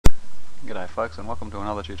G'day folks, and welcome to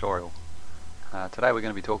another tutorial. Today we're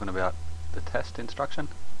going to be talking about the test instruction.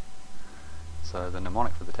 So the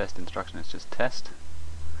mnemonic for the test instruction is just test.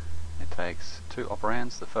 It takes two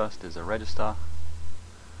operands. The first is a register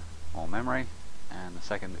or memory, and the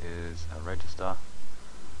second is a register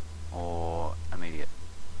or immediate,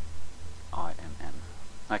 IMM.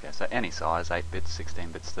 Okay, so any size, 8 bits,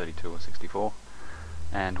 16 bits, 32 or 64.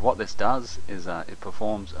 And what this does is it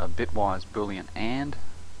performs a bitwise boolean AND,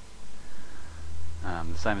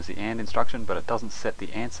 the same as the AND instruction, but it doesn't set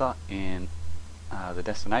the answer in the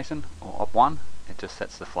destination or op1, it just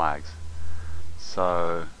sets the flags.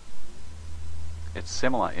 So it's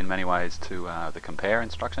similar in many ways to the compare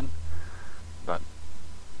instruction, but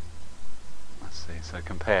let's see, so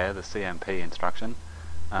compare, the CMP instruction,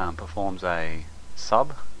 performs a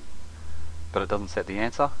sub, but it doesn't set the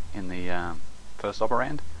answer in the first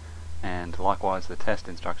operand, and likewise the test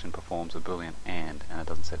instruction performs a boolean AND, and it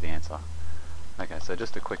doesn't set the answer. Okay, so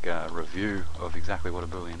just a quick review of exactly what a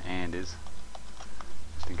boolean AND is,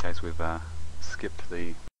 just in case we've skipped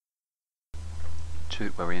the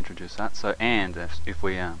tut where we introduced that. So AND, if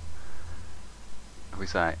we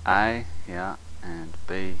say A here and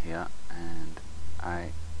B here and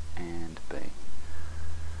A and B.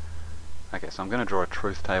 Okay, so I'm going to draw a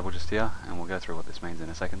truth table just here, and we'll go through what this means in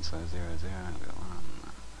a second. So 0, 0, and we've got 1,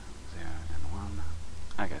 0 and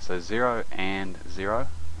 1. Okay, so 0 and 0.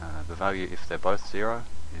 The value if they're both 0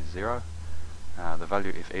 is 0. The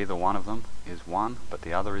value if either one of them is 1 but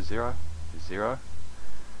the other is 0 is 0.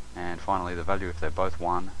 And finally the value if they're both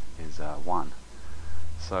 1 is 1.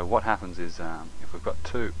 So what happens is if we've got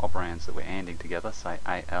two operands that we're ANDing together, say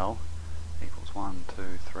AL equals 1, 2,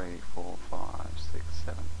 3, 4, 5, 6,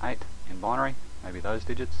 7, 8 in binary, maybe those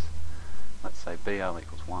digits. Let's say BL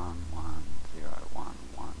equals 1, 1, 0, 1,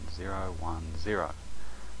 1, 0, 1, 0.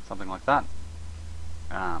 Something like that.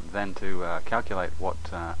 Then to calculate what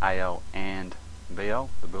AL and BL,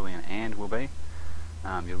 the boolean AND, will be,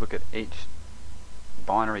 you look at each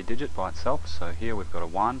binary digit by itself. So here we've got a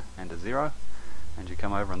 1 and a 0, and you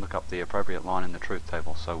come over and look up the appropriate line in the truth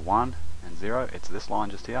table. So 1 and 0, it's this line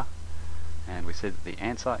just here, and we said that the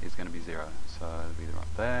answer is going to be 0, so it'll be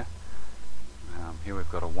right there. Here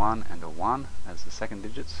we've got a 1 and a 1 as the second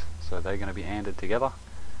digits, so they're going to be ANDed together,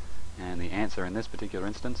 and the answer in this particular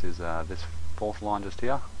instance is this fourth line just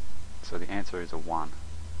here, so the answer is a 1,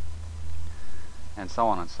 and so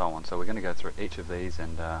on and so on. So we're going to go through each of these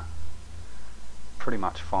and pretty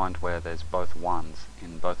much find where there's both 1s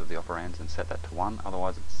in both of the operands and set that to 1,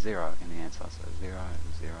 otherwise it's 0 in the answer. So 0,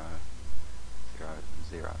 0, 0,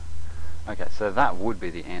 0. Okay, so that would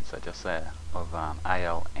be the answer just there of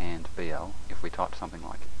AL and BL. If we typed something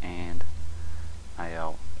like AND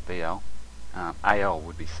AL BL, AL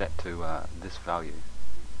would be set to this value.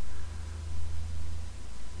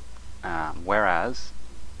 Whereas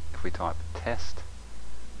if we type test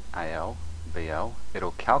AL BL,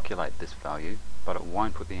 it'll calculate this value, but it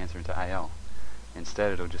won't put the answer into AL.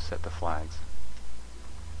 Instead it'll just set the flags.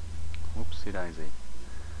 Whoopsie daisy.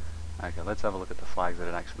 Okay, let's have a look at the flags that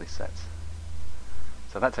it actually sets.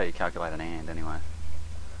 So that's how you calculate an AND anyway.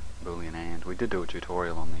 Boolean AND. We did do a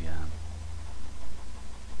tutorial on the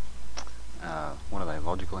what are they,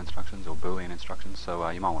 logical instructions or Boolean instructions, so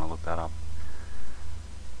you might want to look that up.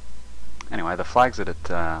 Anyway, the flags that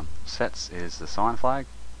it sets is the sign flag,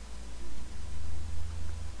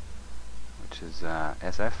 which is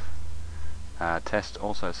SF. Test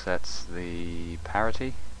also sets the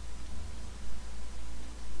parity,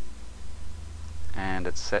 and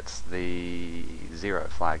it sets the 0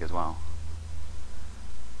 flag as well.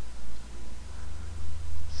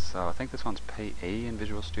 So I think this one's PE in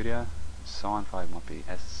Visual Studio. Sign flag might be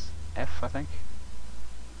SF, I think.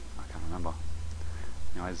 I can't remember.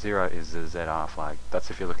 Anyway, 0 is the ZR flag.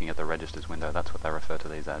 That's if you're looking at the registers window, that's what they refer to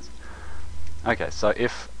these as. Okay, so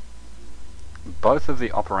if both of the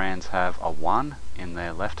operands have a 1 in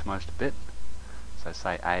their leftmost bit, so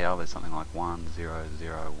say AL is something like 1, 0,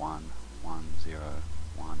 0, 1, 1, 0,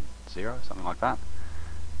 1, 0, something like that.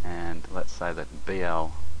 And let's say that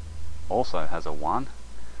BL also has a 1,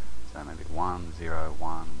 so maybe 1, 0,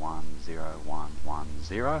 1, 1, 0, 1, 1,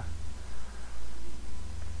 0.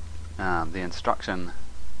 The instruction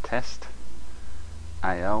test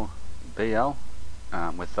AL BL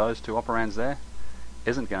with those two operands there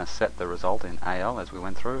isn't going to set the result in AL as we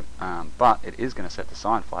went through, but it is going to set the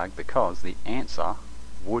sign flag because the answer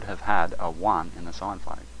would have had a 1 in the sign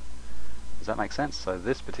flag. Does that make sense? So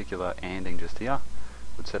this particular ANDing just here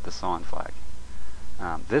would set the sign flag.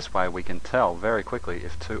 This way we can tell very quickly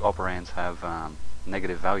if two operands have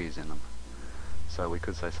negative values in them. So we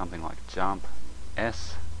could say something like jump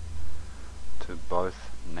S to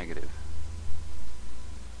both negative.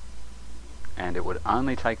 and it would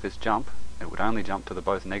only take this jump, it would only jump to the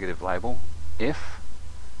both negative label if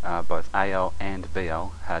both AL and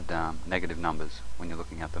BL had negative numbers when you're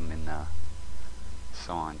looking at them in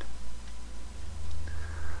signed.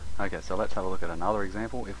 Okay, so let's have a look at another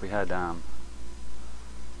example. If we had not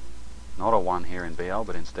a 1 here in BL,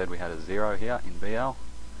 but instead we had a 0 here in BL,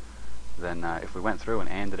 then if we went through and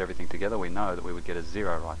ANDed everything together, we know that we would get a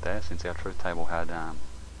 0 right there, since our truth table had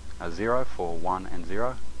a 0 for 1 and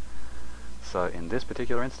 0. So in this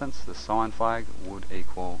particular instance, the sign flag would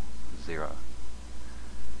equal 0.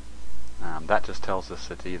 That just tells us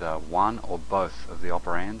that either one or both of the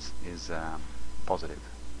operands is positive.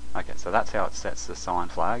 Okay, so that's how it sets the sign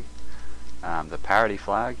flag. The parity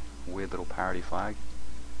flag, weird little parity flag,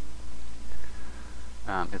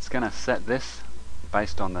 it's going to set this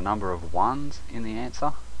based on the number of 1s in the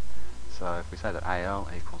answer. So if we say that AL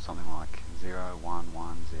equals something like 0, 1,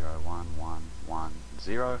 1, 0, 1, 1, 1,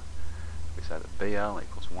 0, we say that BL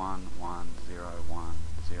equals 1, 1, 0, 1,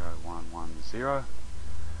 0, 1, 1, 0.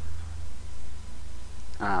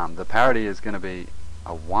 The parity is going to be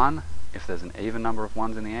a 1 if there's an even number of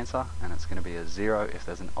 1s in the answer, and it's going to be a 0 if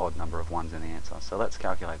there's an odd number of 1s in the answer. So let's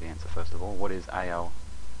calculate the answer first of all. What is AL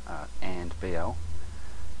and BL?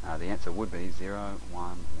 The answer would be 0,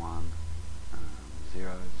 1, 1,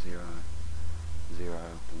 0, 0, 0,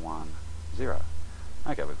 1, 0.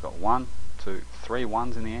 Okay, we've got 1, 2, 3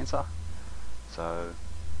 1s in the answer. So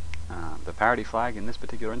the parity flag in this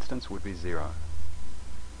particular instance would be 0.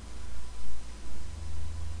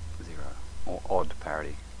 0, or odd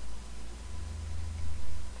parity.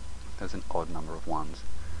 There's an odd number of 1s.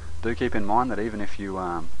 Do keep in mind that even if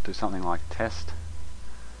you do something like test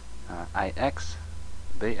AX,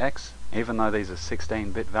 BX, even though these are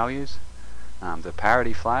 16-bit values, the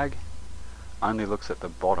parity flag only looks at the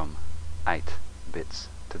bottom 8 bits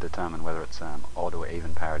to determine whether it's odd or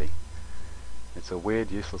even parity. It's a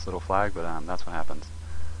weird, useless little flag, but that's what happens.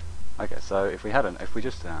 Okay, so if we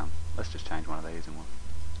just let's just change one of these and we'll.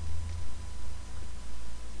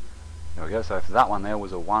 There we go. So if that one there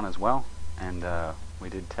was a 1 as well, and we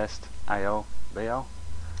did test AL, BL,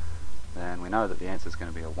 then we know that the answer is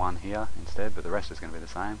going to be a 1 here instead, but the rest is going to be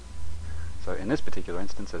the same. So in this particular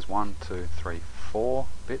instance, there's 1, 2, 3, 4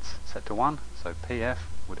 bits set to 1, so PF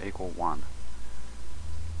would equal 1.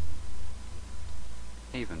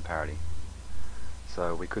 Even parity.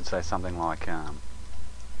 So we could say something like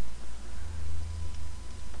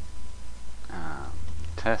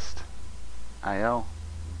test AL,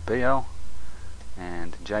 BL,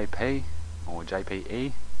 and JP or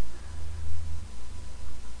JPE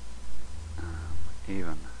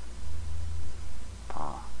even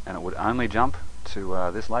par, and it would only jump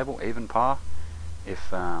to this label, even par,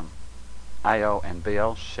 if AL and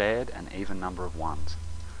BL shared an even number of 1s.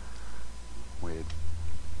 Weird.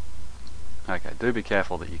 Okay, do be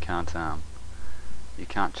careful that you can't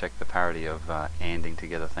check the parity of ANDing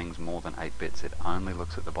together things more than 8 bits. It only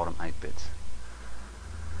looks at the bottom 8 bits.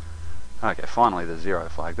 Okay, finally the 0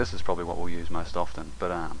 flag. This is probably what we'll use most often,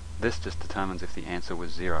 but this just determines if the answer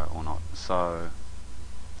was 0 or not. So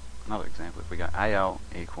another example, if we go AL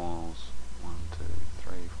equals 1, 2,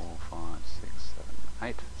 3, 4, 5, 6, 7,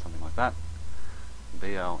 8, something like that.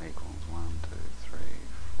 BL equals 1, 2, 3,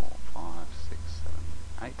 4, 5, 6,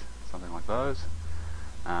 7, 8, something like those.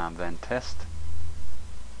 Then test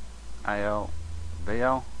AL,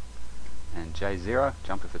 BL, and J0,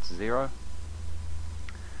 jump if it's 0,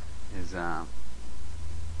 is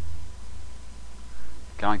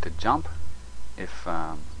going to jump if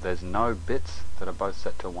there's no bits that are both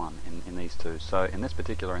set to 1 in these two. So in this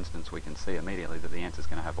particular instance, we can see immediately that the answer is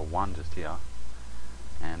going to have a 1 just here,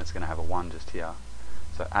 and it's going to have a 1 just here.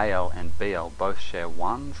 So AL and BL both share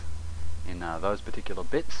 1s in those particular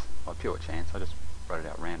bits, by pure chance. I just wrote it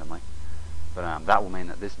out randomly. But that will mean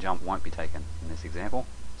that this jump won't be taken in this example,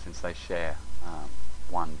 since they share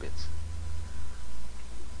 1 bits.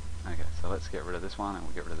 Okay, so let's get rid of this one, and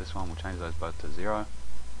we'll get rid of this one. We'll change those both to 0.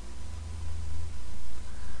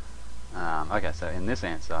 Okay, so in this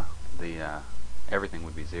answer, the everything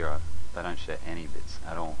would be 0. They don't share any bits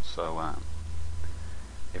at all. So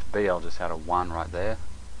if BL just had a 1 right there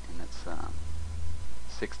in its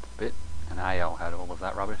 6th bit, and AL had all of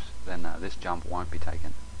that rubbish, then this jump won't be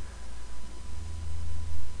taken.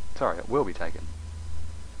 Sorry, it will be taken.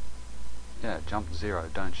 Yeah, jump 0,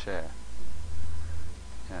 don't share.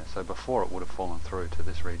 Yeah, so before it would have fallen through to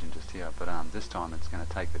this region just here, but this time it's going to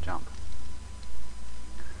take the jump.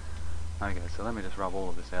 Okay, so let me just rub all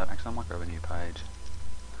of this out. Actually, I might grab a new page.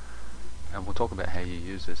 And we'll talk about how you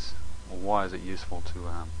use this, or why is it useful to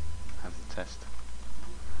have the test.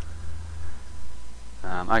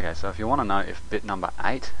 Okay, so if you want to know if bit number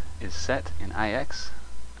 8 is set in AX,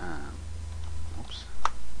 oops,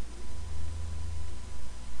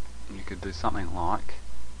 you could do something like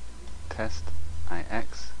test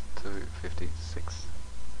AX to 56.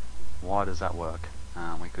 Why does that work?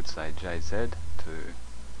 We could say JZ to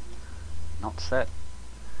not set,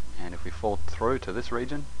 and if we fall through to this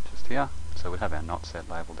region just here, so we'd have our not set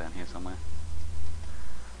label down here somewhere,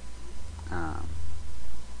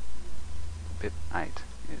 bit 8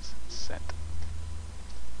 is set.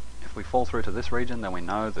 If we fall through to this region, then we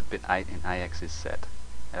know that bit 8 in AX is set.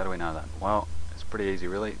 How do we know that? Well, it's pretty easy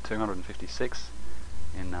really. 256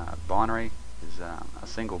 in binary is a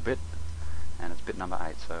single bit, and it's bit number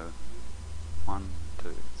 8, so 1, 2,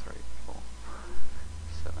 3, 4,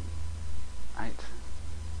 7, 8.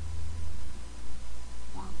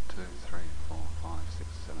 1, 2, 3, 4, 5, 6,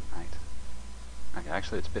 7, 8. Okay,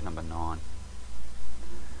 actually it's bit number 9.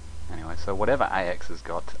 Anyway, so whatever AX has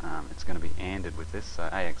got, it's going to be ANDed with this, so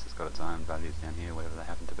AX has got its own values down here, whatever they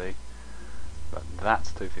happen to be. But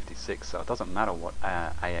that's 256, so it doesn't matter what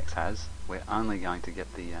AX has, we're only going to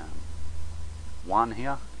get the 1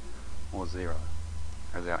 here, or 0,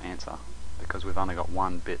 as our answer, because we've only got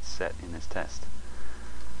one bit set in this test.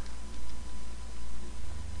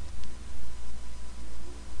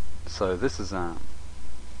 So this is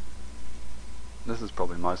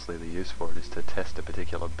probably mostly the use for it, is to test a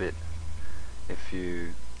particular bit. If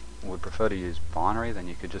you would prefer to use binary, then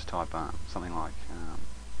you could just type something like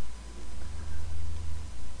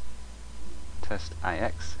test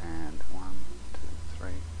AX and 1, 2, 3,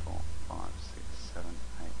 4, 5, 6, 7,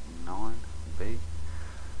 8, 9 B.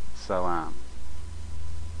 So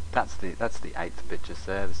that's the 8th bit just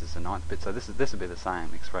there. This is the 9th bit. So this would be the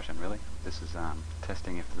same expression really. This is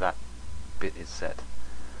testing if that bit is set.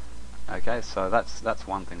 Okay, so that's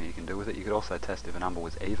one thing that you can do with it. You could also test if a number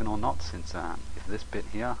was even or not, since if this bit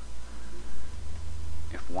here,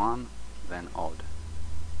 if 1, then odd.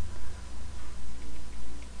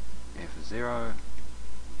 If 0,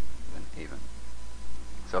 then even.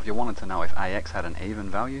 So if you wanted to know if AX had an even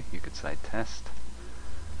value, you could say test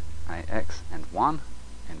AX and 1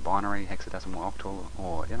 in binary, hexadecimal, octal,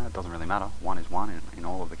 or it doesn't really matter. 1 is 1 in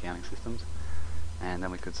all of the counting systems. And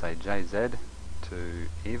then we could say JZ to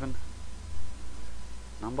even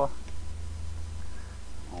number,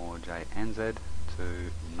 or JNZ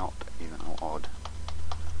to not even or odd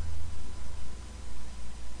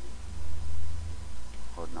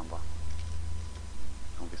number.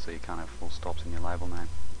 Obviously you can't have full stops in your label name.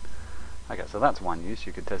 Okay, so that's one use.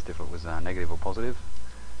 You could test if it was negative or positive.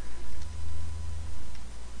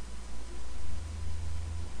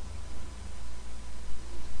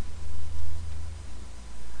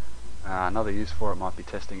 Another use for it might be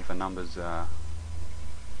testing if a number's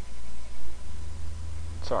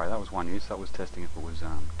sorry, that was one use. That was testing if it was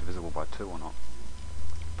divisible by 2 or not.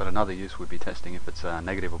 But another use would be testing if it's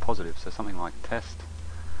negative or positive. So something like test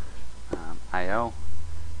AL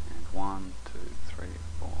and 1, 2, 3,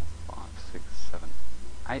 4, 5, 6, 7,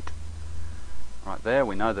 8. Right there,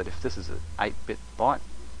 we know that if this is an 8-bit byte,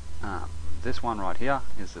 this one right here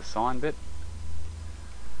is the sign bit.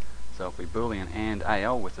 So if we boolean AND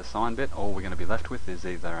AL with the sign bit, all we're going to be left with is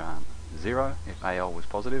either 0 if AL was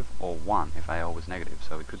positive, or 1 if AL was negative.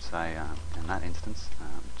 So we could say, in that instance,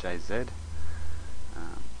 JZ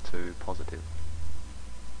to positive,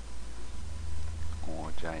 or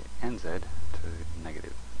JNZ to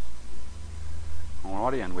negative.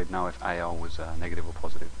 Alrighty, and we'd know if AL was negative or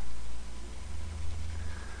positive.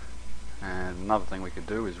 And another thing we could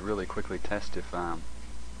do is really quickly test if a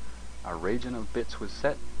region of bits was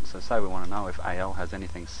set. So say we want to know if AL has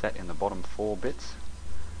anything set in the bottom 4 bits.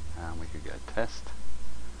 We could go test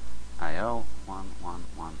AL 1, 1,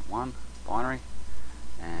 1, 1 binary,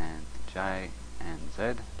 and J and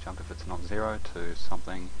Z, jump if it's not 0 to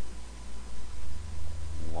something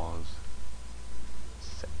was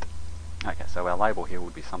set. Okay, so our label here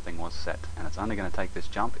would be something was set, and it's only going to take this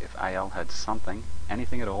jump if AL had something,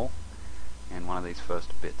 anything at all, in one of these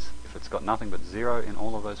first bits. If it's got nothing but 0 in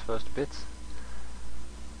all of those first bits,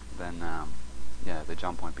 then yeah, the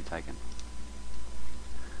jump won't be taken.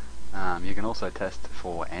 You can also test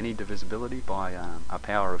for any divisibility by a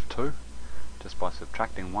power of 2, just by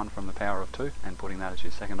subtracting 1 from the power of 2 and putting that as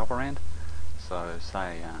your second operand. So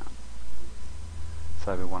say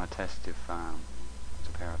we want to test if it's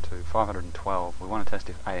a power of 2, 512. We want to test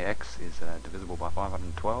if AX is divisible by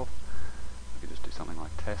 512. We could just do something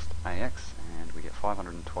like test AX, and we get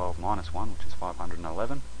 512 minus 1, which is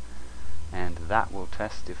 511. And that will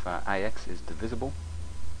test if AX is divisible,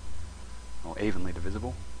 or evenly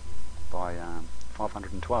divisible, by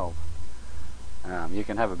 512. You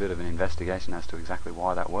can have a bit of an investigation as to exactly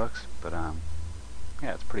why that works, but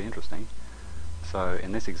yeah, it's pretty interesting. So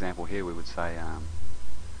in this example here we would say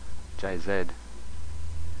jz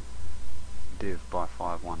div by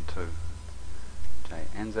 512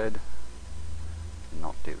 jnz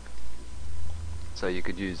not div. So you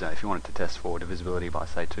could use, if you wanted to test for divisibility by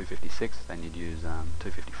say 256, then you'd use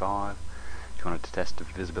 255. If you wanted to test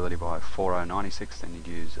divisibility by 4096, then you'd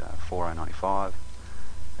use 4095,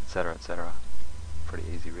 etc, etc. Pretty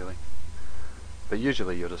easy really. But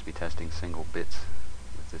usually you'll just be testing single bits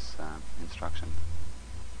with this instruction.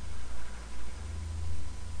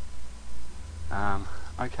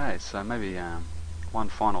 Okay, so maybe one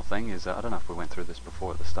final thing is, I don't know if we went through this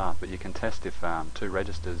before at the start, but you can test if two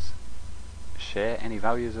registers share any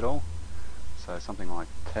values at all. So something like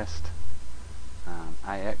test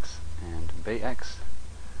AX and BX,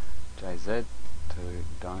 JZ to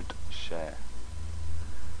don't share,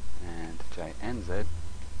 and JNZ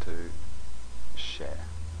to share.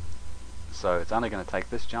 So it's only going to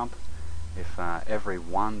take this jump if every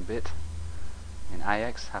one bit in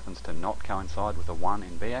AX happens to not coincide with a 1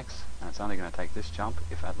 in BX, and it's only going to take this jump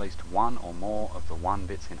if at least one or more of the 1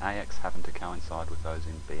 bits in AX happen to coincide with those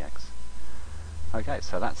in BX. Okay,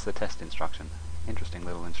 so that's the test instruction. Interesting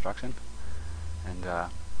little instruction, and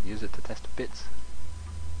use it to test bits.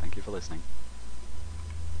 Thank you for listening.